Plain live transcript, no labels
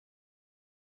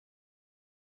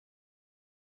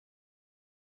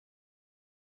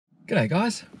G'day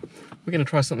guys, we're going to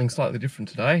try something slightly different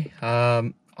today.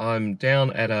 I'm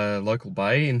down at a local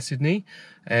bay in Sydney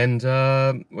and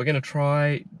we're going to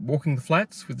try walking the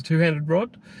flats with the two-handed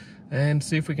rod and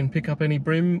see if we can pick up any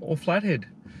bream or flathead.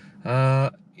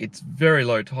 It's very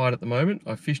low tide at the moment.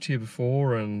 I've fished here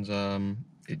before and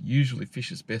it usually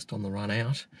fishes best on the run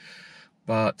out.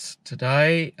 But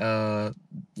today,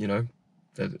 you know,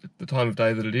 the time of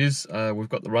day that it is, we've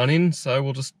got the run in, so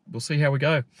we'll see how we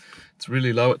go. It's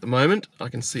really low at the moment. I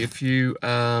can see a few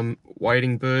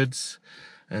wading birds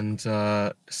and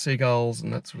seagulls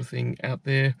and that sort of thing out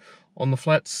there on the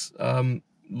flats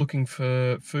looking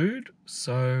for food,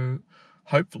 so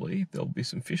hopefully there'll be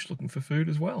some fish looking for food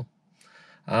as well.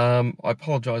 I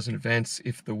apologise in advance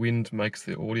if the wind makes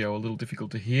the audio a little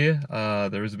difficult to hear.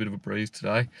 There is a bit of a breeze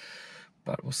today,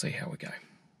 but we'll see how we go.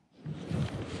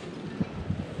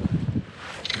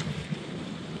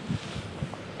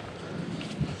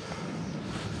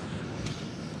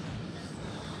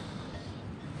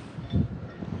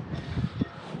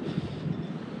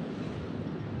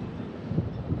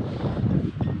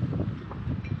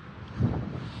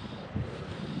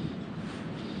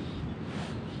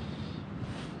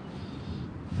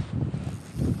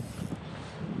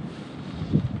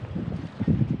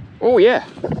 Oh yeah,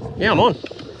 I'm on.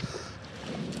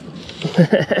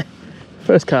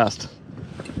 First cast.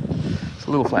 It's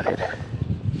a little flathead.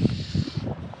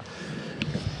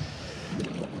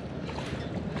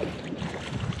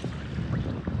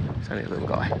 It's only a little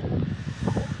guy.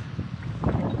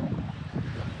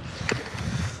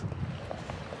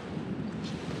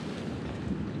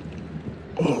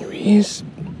 There he is.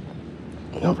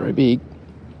 Not very big.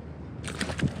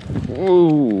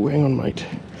 Whoa, hang on mate.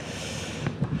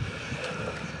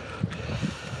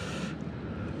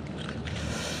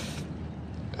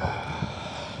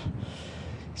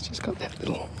 Got that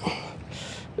little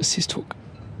assist hook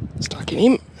stuck in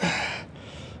him,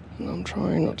 and I'm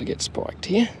trying not to get spiked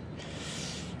here.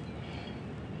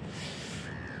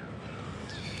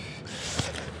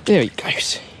 There he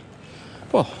goes.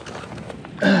 Well,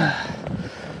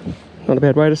 not a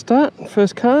bad way to start.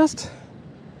 First cast.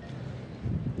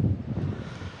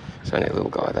 It's only a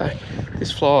little guy though.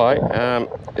 This fly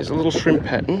is a little shrimp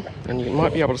pattern, and you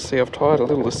might be able to see I've tied a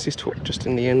little assist hook just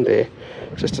in the end there,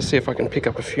 just to see if I can pick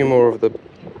up a few more of the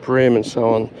bream and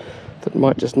so on that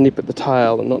might just nip at the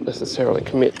tail and not necessarily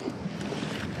commit.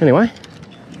 Anyway,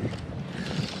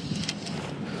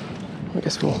 I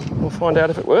guess we'll find out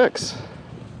if it works.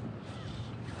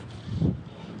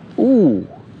 Ooh,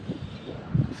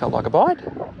 felt like a bite.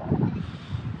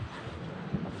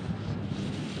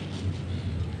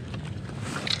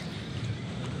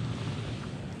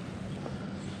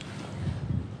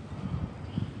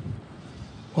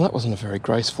 Well, that wasn't a very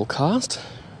graceful cast,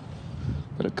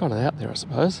 but it got it out there, I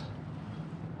suppose.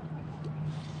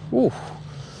 Ooh,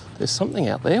 there's something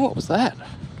out there. What was that?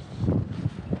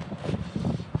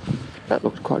 That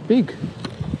looked quite big.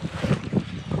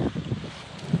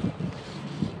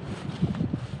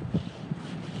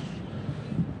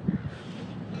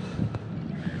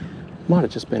 Might have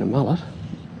just been a mullet.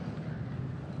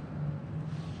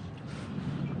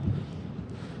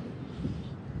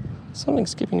 Something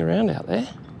skipping around out there.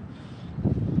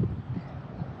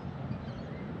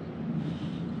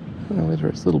 I don't know whether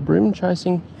it's little bream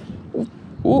chasing.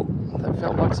 Oh, that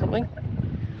felt like something.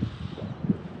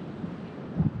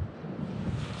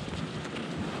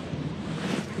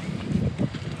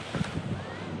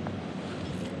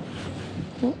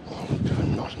 Oh, do a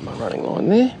knot in my running line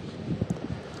there.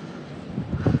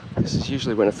 This is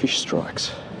usually when a fish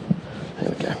strikes. There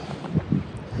we go.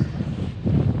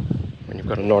 When you've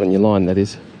got a knot in your line, that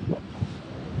is.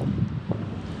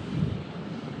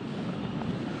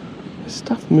 There's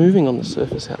stuff moving on the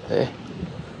surface out there.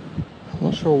 I'm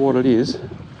not sure what it is,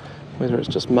 whether it's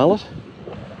just mullet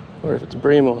or if it's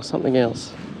bream or something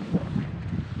else.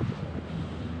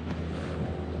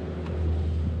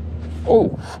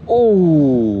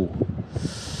 Oh,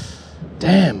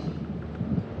 damn.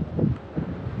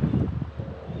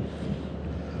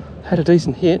 Had a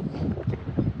decent hit.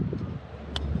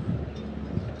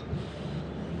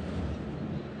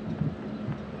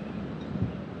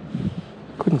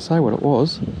 Couldn't say what it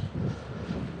was.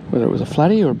 Whether it was a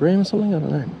flatty or a bream or something, I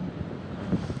don't know.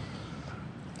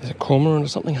 There's a cormorant or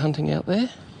something hunting out there.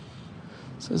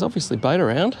 So there's obviously bait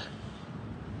around.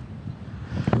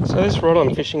 So this rod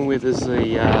I'm fishing with is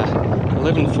the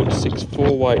 11'6"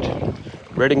 4-weight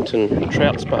Redington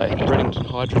Trout Spey, Redington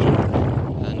Hydrogen.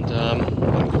 And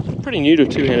I'm pretty new to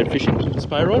two-handed fishing with the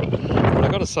spey rod, but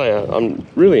I've got to say I'm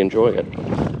really enjoying it.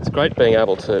 It's great being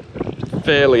able to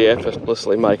fairly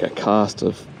effortlessly make a cast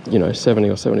of, 70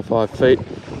 or 75 feet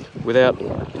without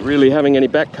really having any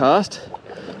back cast.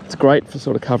 It's great for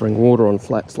sort of covering water on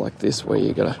flats like this where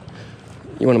you want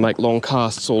to make long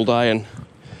casts all day and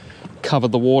cover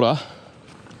the water.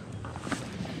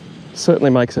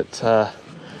 Certainly makes it a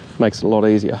lot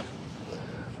easier.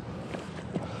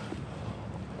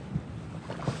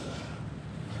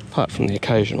 Apart from the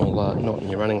occasional knot in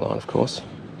your running line, of course.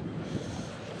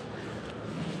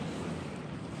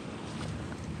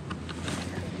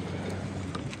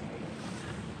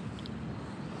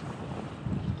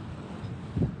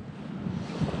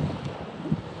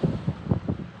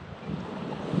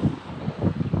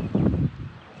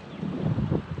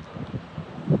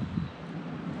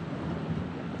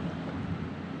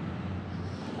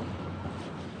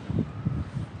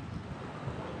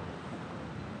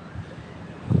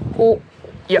 Oh,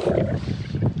 yep.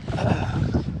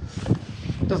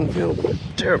 Doesn't feel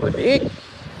terribly big.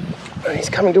 And he's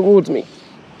coming towards me.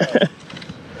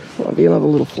 Might be another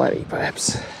little flatty,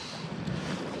 perhaps.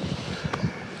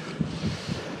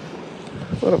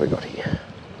 What have we got here?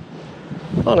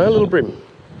 Oh no, a little brim.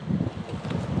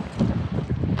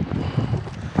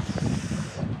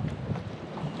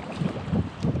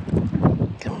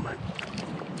 Come on,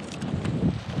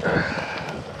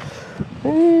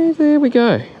 mate. There we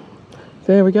go.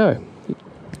 There we go.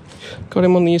 Got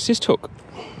him on the assist hook.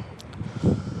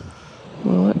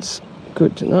 Well, that's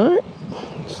good to know.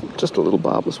 It's just a little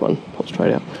barbless one. Pops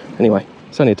straight out. Anyway,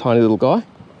 it's only a tiny little guy.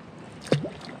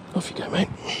 Off you go, mate.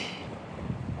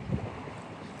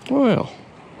 Well.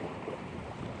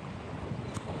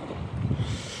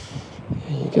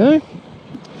 There you go.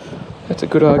 That's a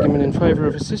good argument in favour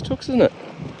of assist hooks, isn't it?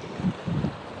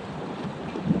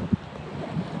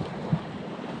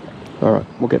 Alright,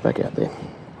 we'll get back out there.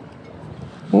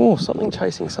 Oh, something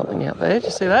chasing something out there. Did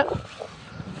you see that?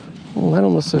 Oh, that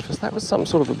on the surface. That was some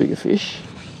sort of a bigger fish.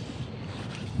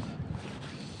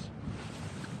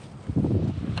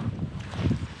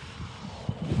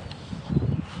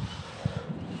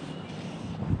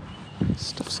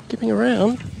 Stuff skipping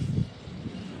around.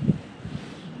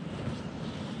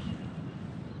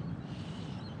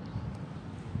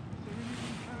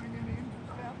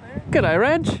 G'day,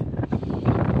 Raj.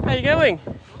 How you going?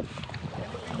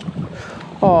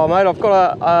 Oh, mate, I've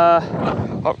got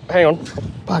oh, hang on.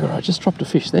 Bugger, I just dropped a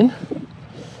fish then.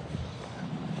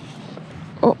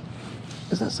 Oh,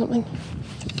 is that something?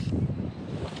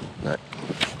 No.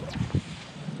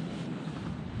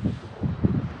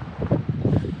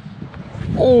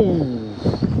 Oh,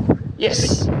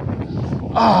 yes.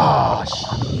 Ah,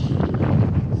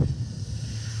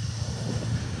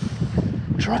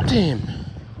 dropped him.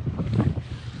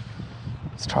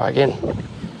 Let's try again.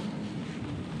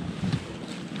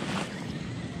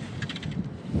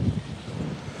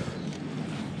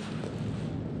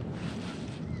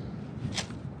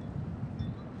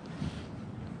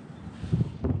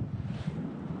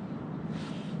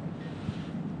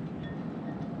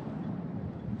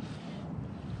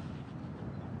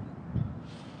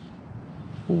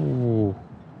 Ooh.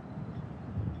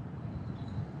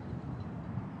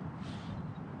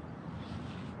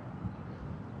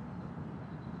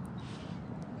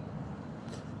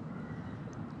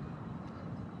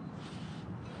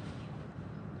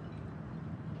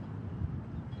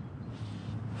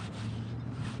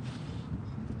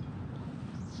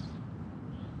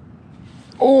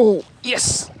 Oh,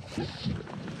 yes.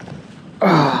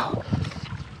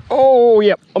 Oh,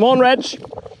 yep. I'm on, Raj.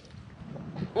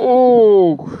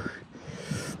 Oh,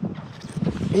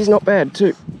 he's not bad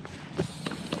too.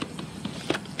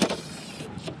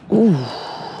 Ooh,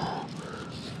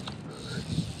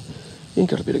 he's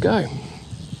got a bit of go.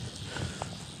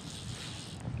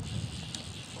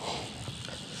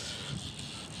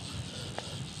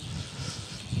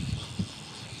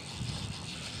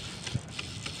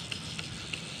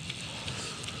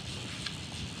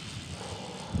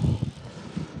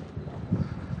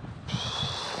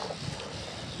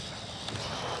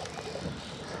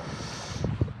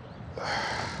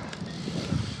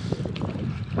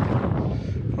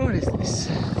 What is this?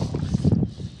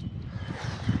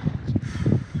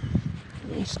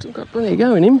 He's still got plenty of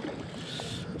go in him.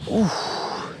 Ooh.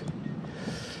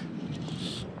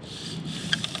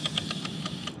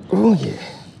 Oh yeah.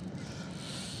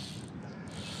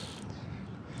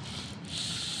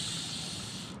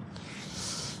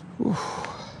 Ooh.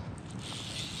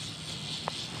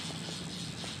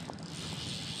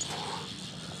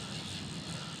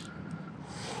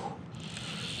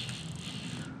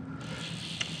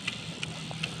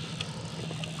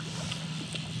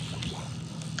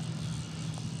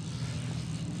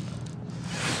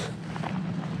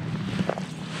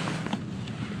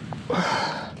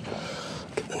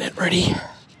 Get the net ready.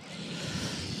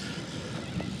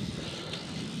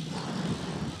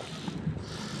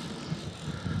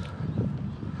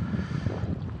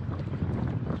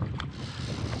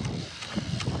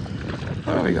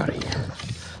 What have we got here?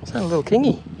 Is that a little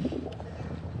kingy?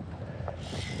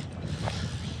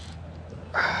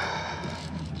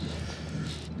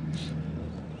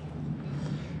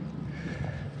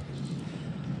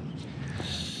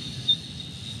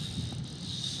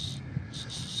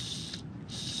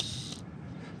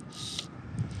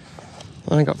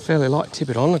 I only got fairly light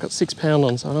tippet on. I've got 6 pound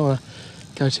on, so I don't want to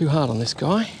go too hard on this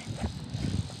guy.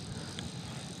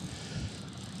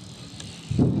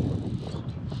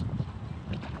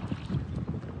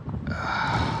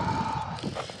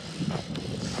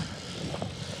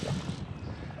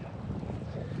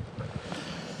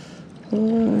 I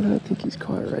don't think he's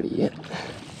quite ready yet.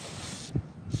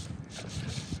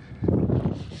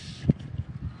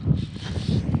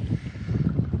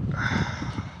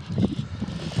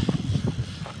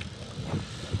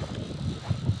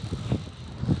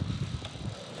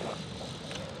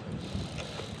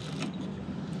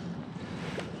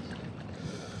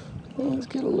 Let's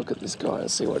get a look at this guy and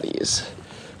see what he is.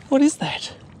 What is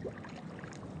that?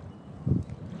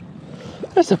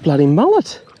 That's a bloody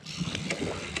mullet.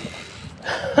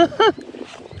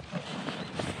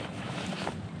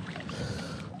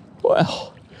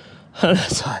 Well,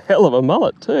 that's a hell of a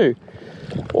mullet too.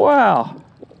 Wow.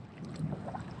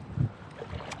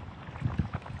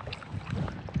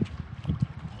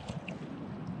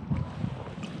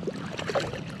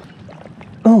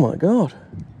 Oh my God.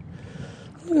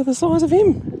 Look at the size of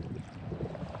him.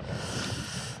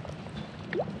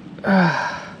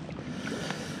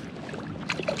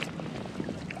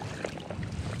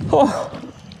 Oh.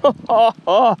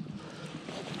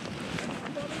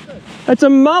 It's a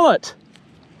mullet.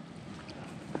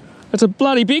 It's a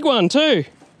bloody big one too.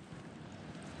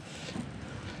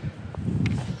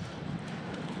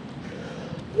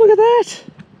 Look at that.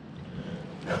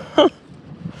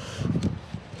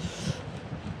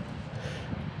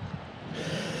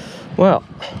 Well,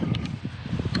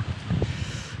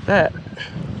 that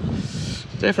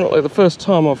definitely the first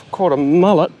time I've caught a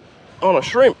mullet on a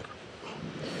shrimp.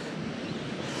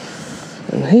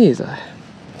 And he is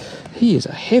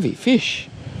a heavy fish.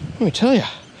 Let me tell you.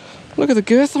 Look at the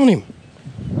girth on him.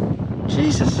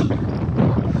 Jesus. All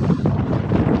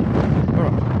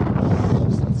right,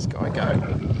 let's let this guy go.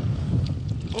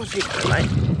 What's he doing, mate?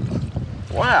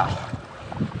 Wow,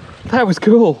 that was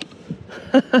cool.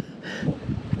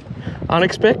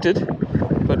 Unexpected,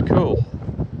 but cool.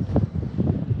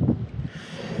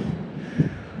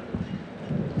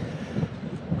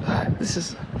 This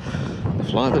is the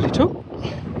fly that he took.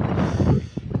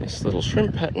 This little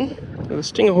shrimp pattern with a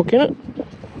stinger hook in it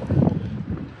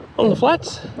on the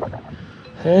flats,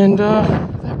 and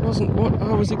that wasn't what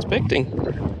I was expecting,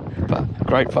 but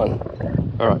great fun.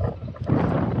 All right,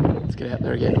 let's get out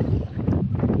there again.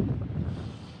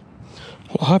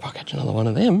 Well, I hope I catch another one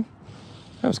of them.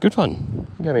 That was good fun.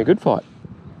 It gave me a good fight.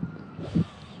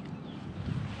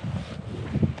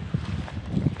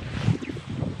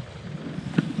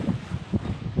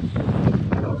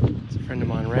 There's a friend of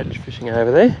mine, Reg, fishing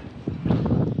over there.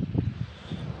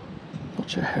 Not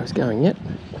sure how he's going yet.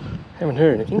 Haven't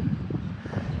heard anything.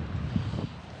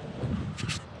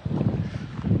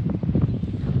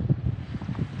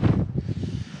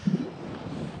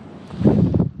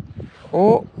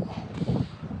 Oh,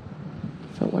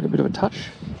 felt like a bit of a touch.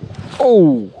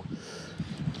 Oh,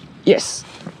 yes.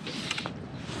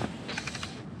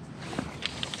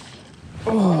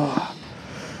 Oh,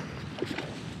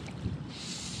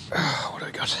 what do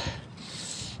we got?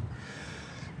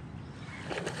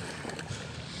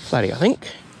 Flatty, I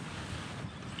think.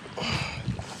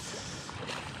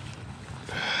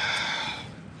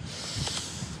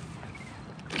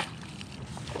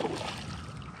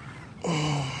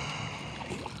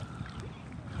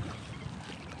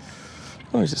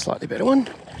 Oh, here's a slightly better one.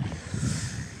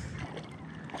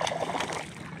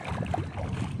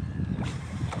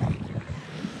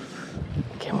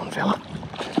 Come on, fella.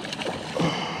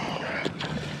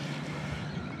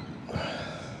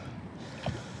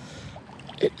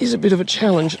 It is a bit of a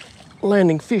challenge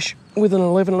landing fish with an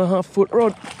 11.5-foot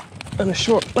rod and a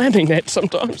short landing net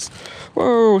sometimes.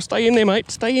 Whoa, stay in there, mate,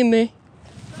 stay in there.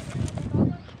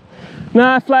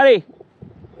 Nah, flatty.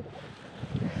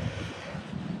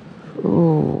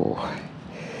 Oh,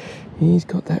 he's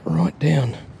got that right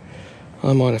down.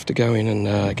 I might have to go in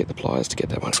and get the pliers to get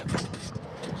that one.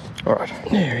 All right,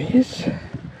 there he is.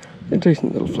 A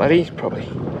decent little flatty, probably,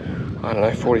 I don't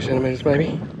know, 40 centimetres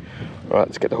maybe. All right,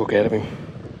 let's get the hook out of him.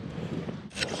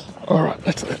 All right,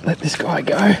 let's let this guy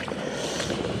go.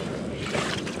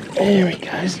 There he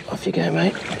goes. Off you go,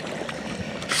 mate.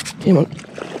 Come on.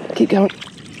 Keep going.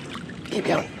 Keep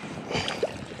going.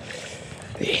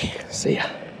 There. See ya.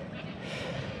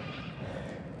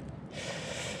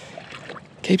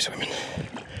 keep swimming.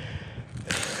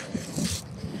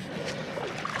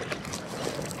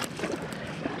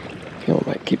 Come on,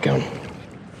 mate, keep going.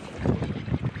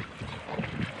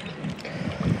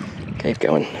 Keep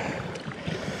going.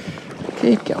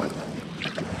 Keep going.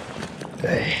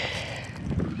 Hey.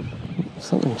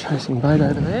 Something chasing bait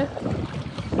over there.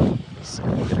 Let's see if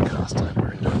we can get a cast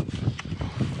over into it.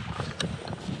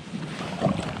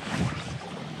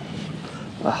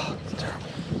 Ah, it's terrible.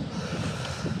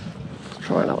 Let's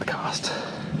try another cast.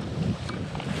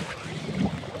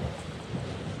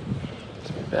 It's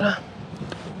a bit better.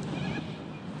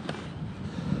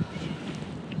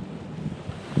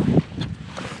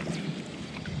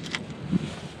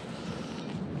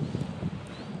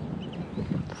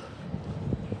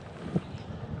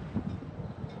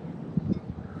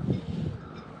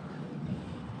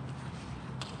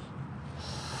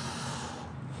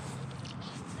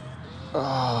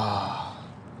 Ah.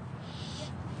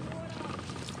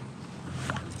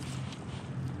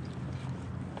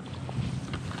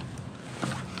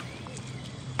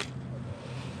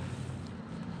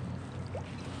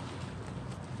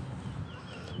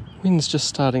 Wind's just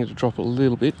starting to drop a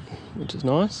little bit, which is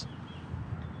nice.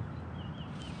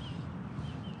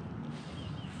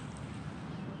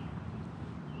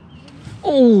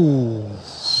 Oh!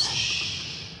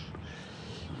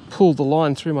 Pulled the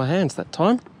line through my hands that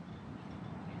time.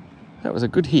 That was a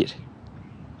good hit.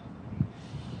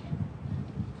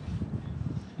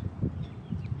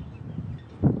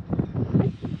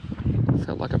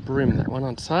 Felt like a brim, that one,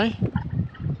 I'd say.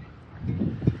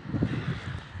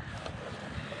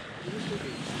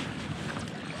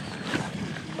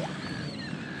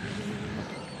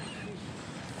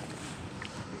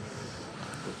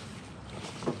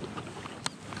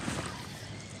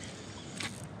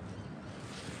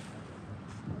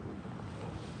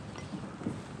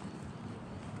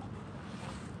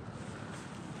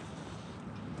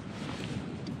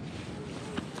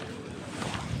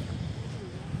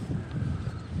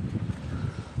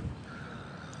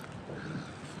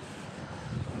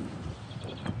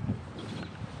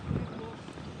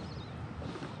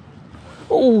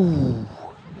 Oh,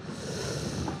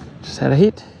 just had a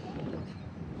hit.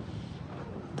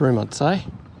 Brim, I'd say.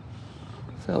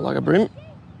 Felt like a brim.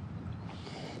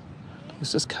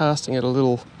 Was just casting at a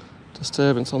little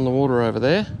disturbance on the water over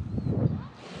there.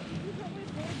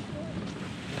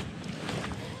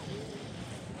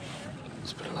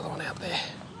 Let's put another one out there.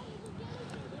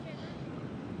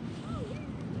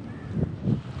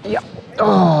 Yep.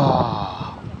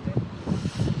 Oh,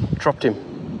 dropped him.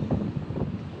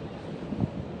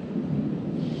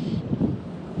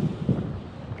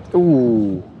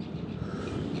 Ooh.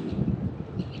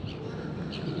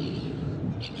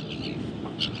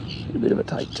 A bit of a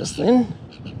take just then.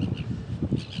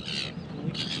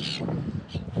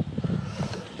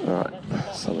 Alright,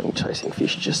 something chasing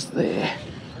fish just there.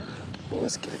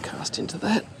 Let's get a cast into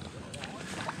that.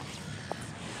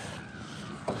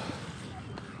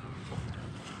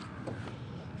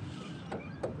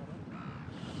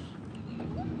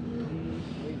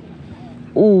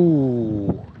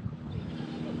 Ooh.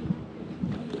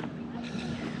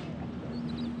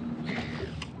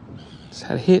 Just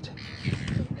had a hit.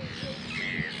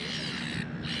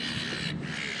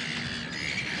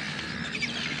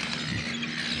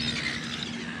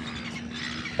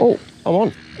 Oh, I'm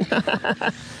on.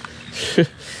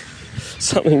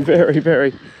 Something very,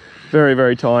 very, very,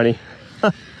 very tiny.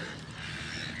 Don't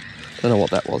know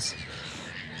what that was.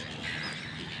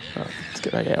 Right, let's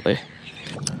get back out there.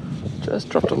 Just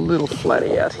dropped a little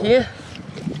flatty out here.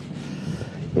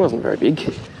 It wasn't very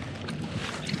big.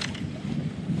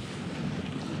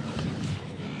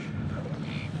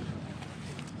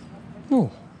 Oh,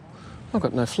 I've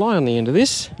got no fly on the end of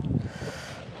this.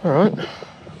 All right.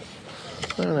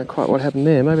 I don't know quite what happened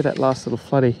there. Maybe that last little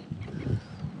flatty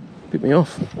bit me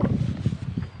off.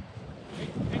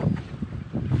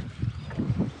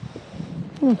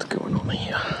 What's going on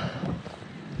here?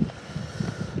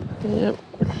 Yep.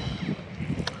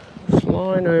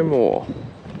 Fly no more.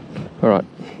 All right.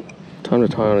 Time to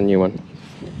tie on a new one.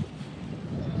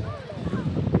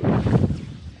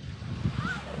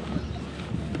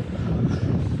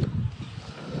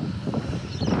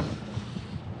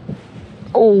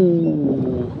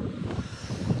 Oh,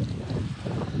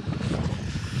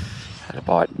 had a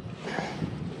bite.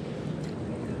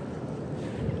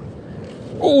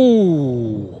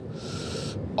 Oh,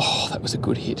 oh, that was a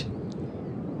good hit.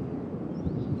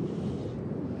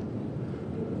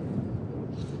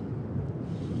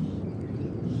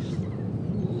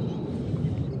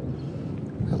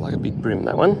 Felt like a big brim,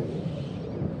 that one.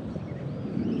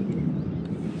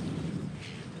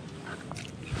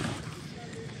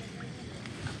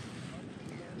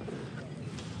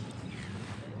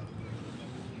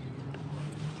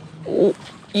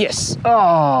 Yes!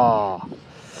 Oh!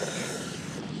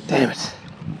 Damn it.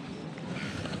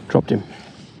 Dropped him.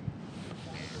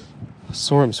 I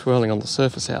saw him swirling on the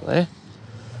surface out there.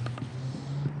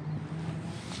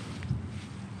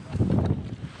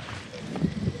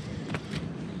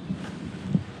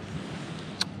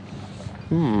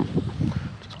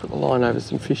 Just put the line over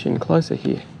some fish in closer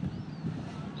here.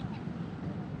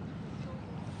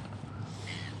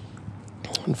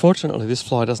 Unfortunately, this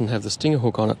fly doesn't have the stinger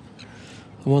hook on it.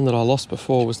 The one that I lost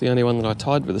before was the only one that I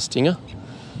tied with a stinger.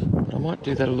 But I might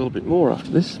do that a little bit more after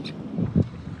this.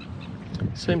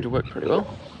 Seemed to work pretty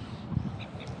well.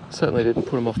 Certainly didn't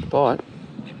put him off the bite.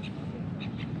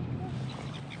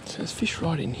 So there's fish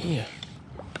right in here.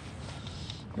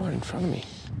 Right in front of me.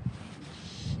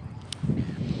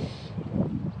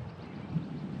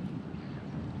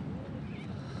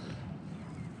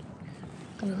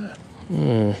 Look at that.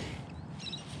 Yeah.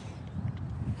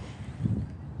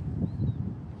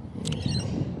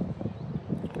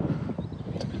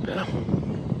 That's a bit better.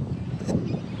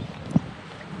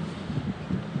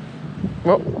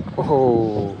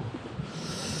 Oh.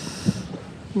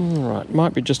 Alright,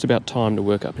 might be just about time to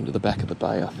work up into the back of the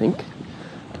bay, I think,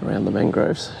 around the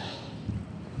mangroves.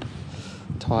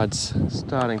 Tide's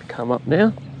starting to come up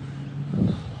now.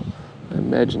 I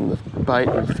imagine the bait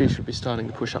and the fish would be starting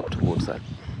to push up towards that.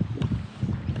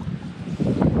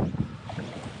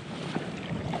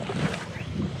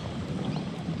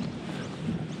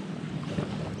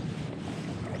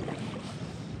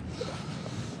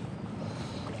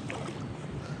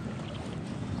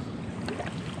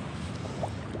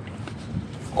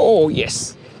 Oh,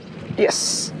 yes.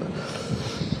 Yes.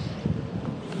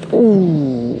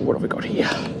 Ooh, what have we got here?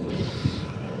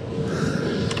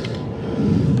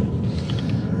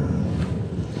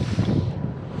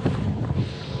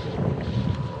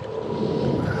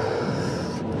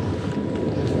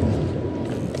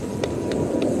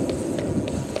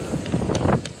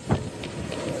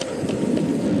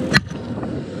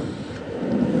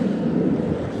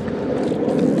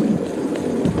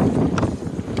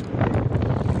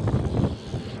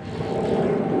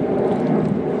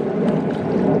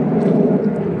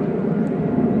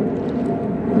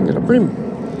 Brim.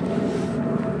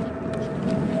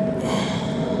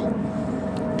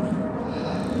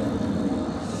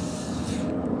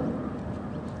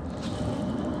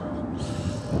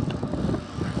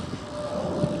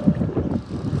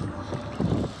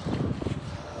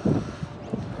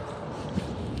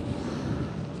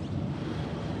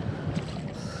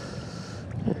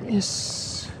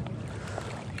 Yes,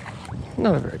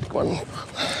 not a very big one.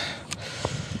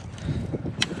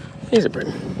 Here's a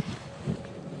brim.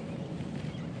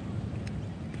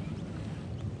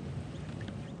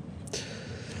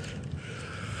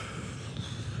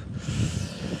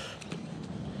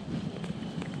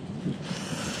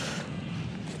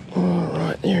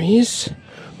 There he is,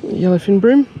 the yellowfin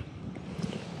brim.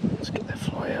 Let's get that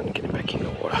fly out and get him back in the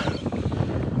water.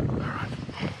 Alright.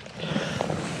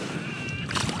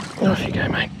 Off you go,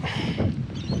 mate.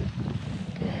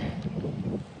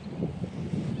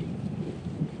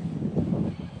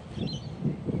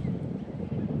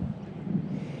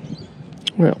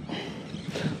 Well,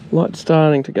 light's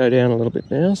starting to go down a little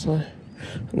bit now, and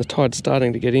the tide's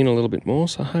starting to get in a little bit more,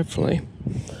 so hopefully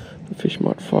the fish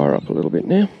might fire up a little bit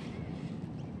now.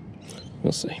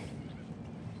 We'll see.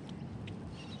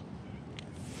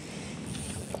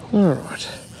 Alright,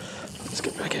 let's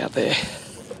get back out there.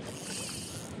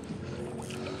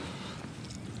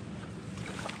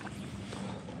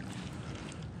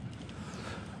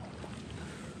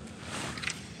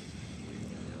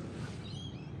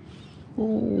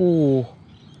 Ooh,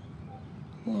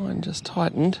 line just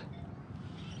tightened,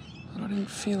 but I didn't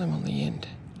feel him on the end.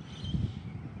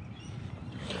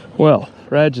 Well,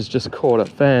 Raj has just caught a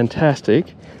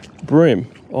fantastic brim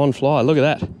on fly. Look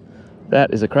at that.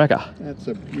 That is a cracker. That's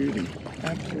a beauty.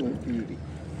 Absolute beauty.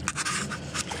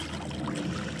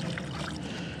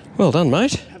 Well done,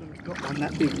 mate. I haven't got one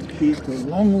that big here for a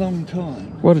long, long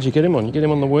time. What did you get him on? You get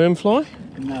him on the worm fly?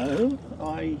 No,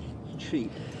 I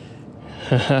cheat.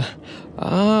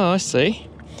 Ah, I see.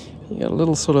 You got a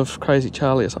little sort of crazy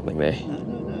Charlie or something there. No.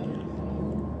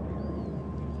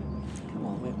 Come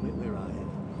on, where are you?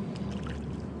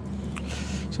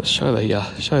 So show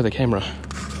the camera.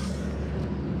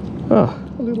 Oh,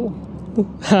 A little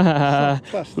soft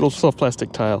plastic. Little soft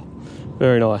plastic tail.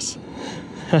 Very nice.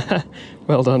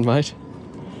 Well done, mate.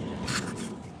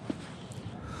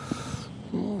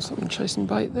 Oh, something chasing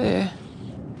bait there.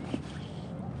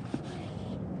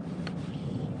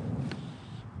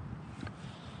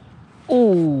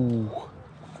 Oh.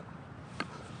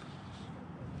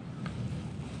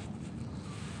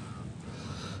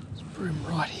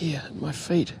 my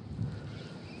feet.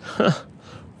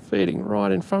 Feeding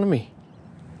right in front of me.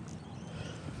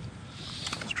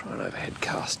 Let's try an overhead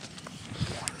cast.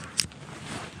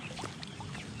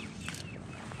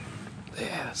 There,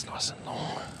 that's nice and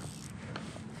long.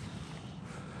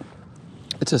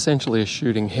 It's essentially a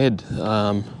shooting head,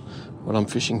 what I'm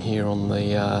fishing here on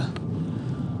the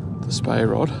Spey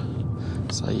rod.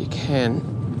 So you can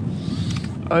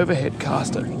overhead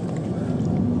cast it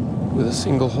with a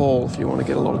single haul if you want to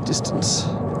get a lot of distance.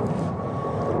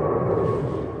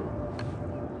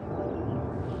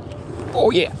 Oh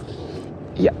yeah,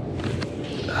 yeah.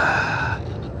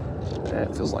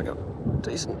 That feels like a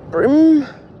decent brim.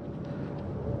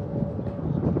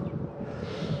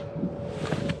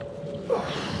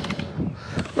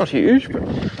 Not huge, but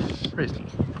reasonable.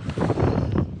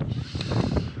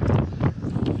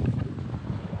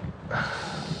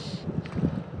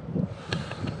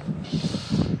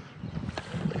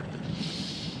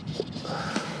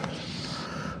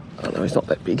 Oh no, he's not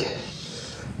that big.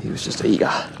 He was just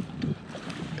eager.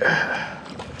 There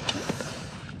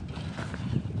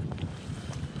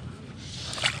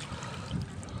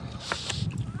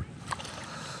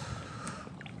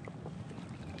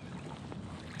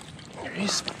he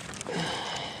is.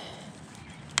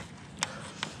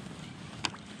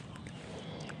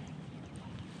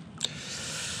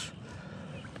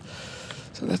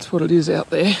 So that's what it is out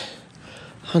there,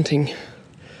 hunting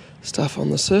stuff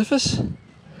on the surface.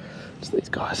 It's these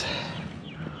guys.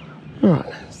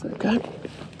 Alright, so there we go.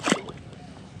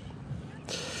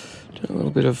 Do a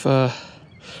little bit of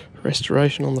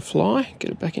restoration on the fly, get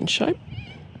it back in shape.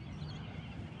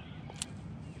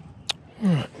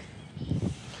 Alright.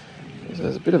 So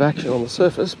there's a bit of action on the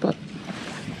surface, but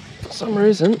for some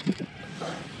reason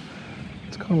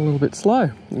it's gone a little bit slow.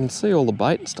 You can see all the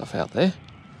bait and stuff out there.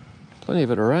 Plenty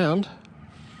of it around.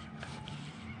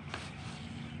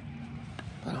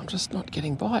 But I'm just not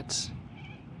getting bites.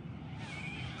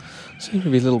 Seems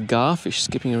to be little garfish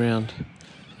skipping around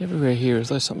everywhere here as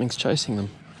though something's chasing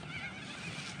them.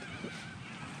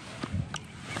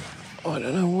 I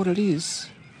don't know what it is.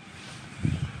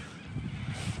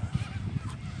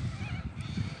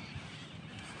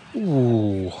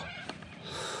 Ooh.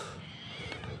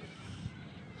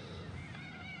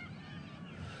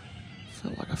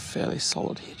 Felt like a fairly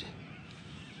solid hit.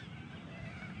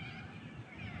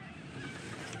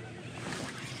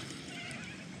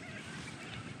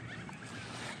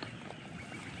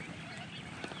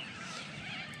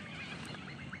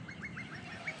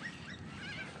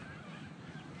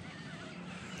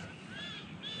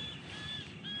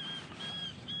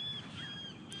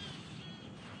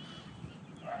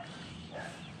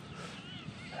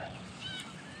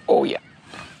 Oh yeah.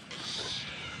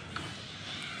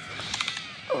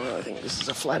 Oh, I think this is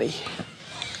a flatty.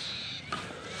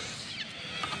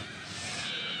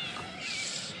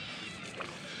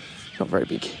 Not very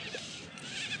big.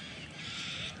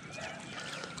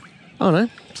 Oh no,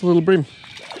 it's a little brim.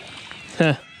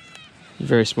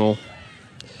 Very small.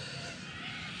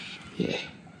 Yeah.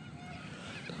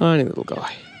 Tiny little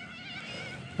guy.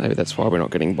 Maybe that's why we're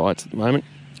not getting bites at the moment,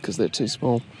 because they're too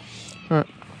small. Alright,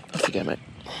 off you go, mate.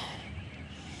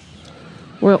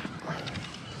 Well,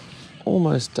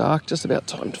 almost dark, just about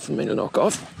time for me to knock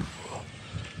off.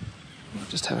 I'll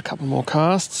just have a couple more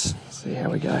casts, see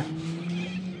how we go.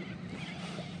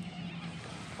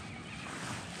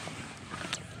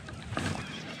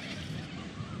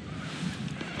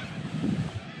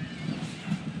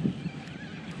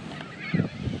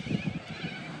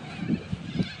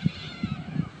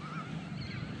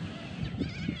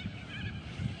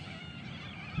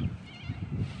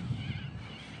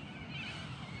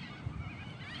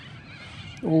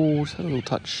 Oh, just had a little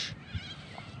touch.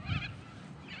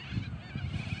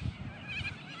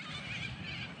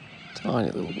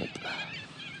 Tiny little nip.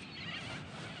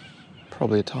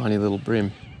 Probably a tiny little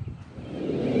brim.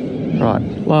 Right,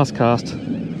 last cast.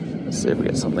 Let's see if we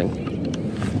get something.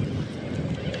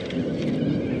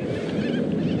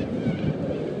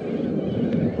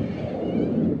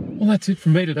 Well, that's it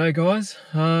from me today, guys.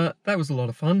 That was a lot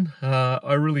of fun.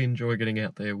 I really enjoy getting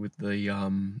out there with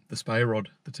the Spey rod,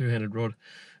 the two-handed rod.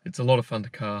 It's a lot of fun to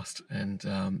cast,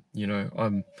 and you know,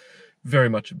 I'm very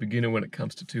much a beginner when it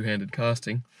comes to two-handed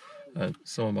casting.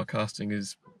 Some of my casting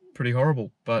is pretty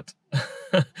horrible, but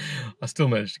I still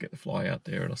managed to get the fly out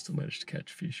there, and I still managed to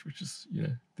catch fish, which is, you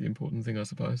know, the important thing, I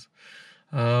suppose.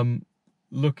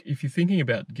 Look, if you're thinking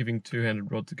about giving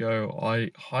two-handed rods a go,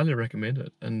 I highly recommend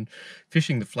it. And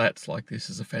fishing the flats like this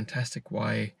is a fantastic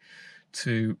way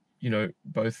to, you know,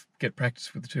 both get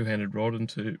practice with the two-handed rod and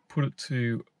to put it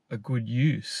to a good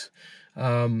use.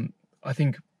 I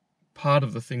think part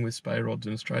of the thing with Spey rods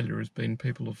in Australia has been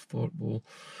people have thought, well,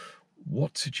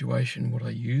 what situation would I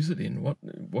use it in?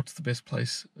 What's the best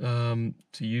place to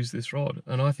use this rod?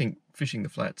 And I think fishing the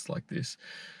flats like this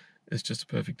is just a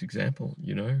perfect example.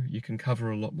 You know, you can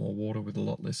cover a lot more water with a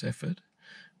lot less effort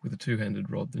with a two-handed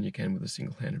rod than you can with a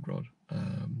single-handed rod.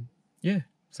 Yeah,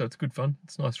 so it's good fun.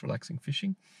 It's nice, relaxing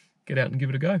fishing. Get out and give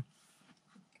it a go.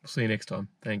 We'll see you next time.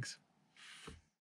 Thanks.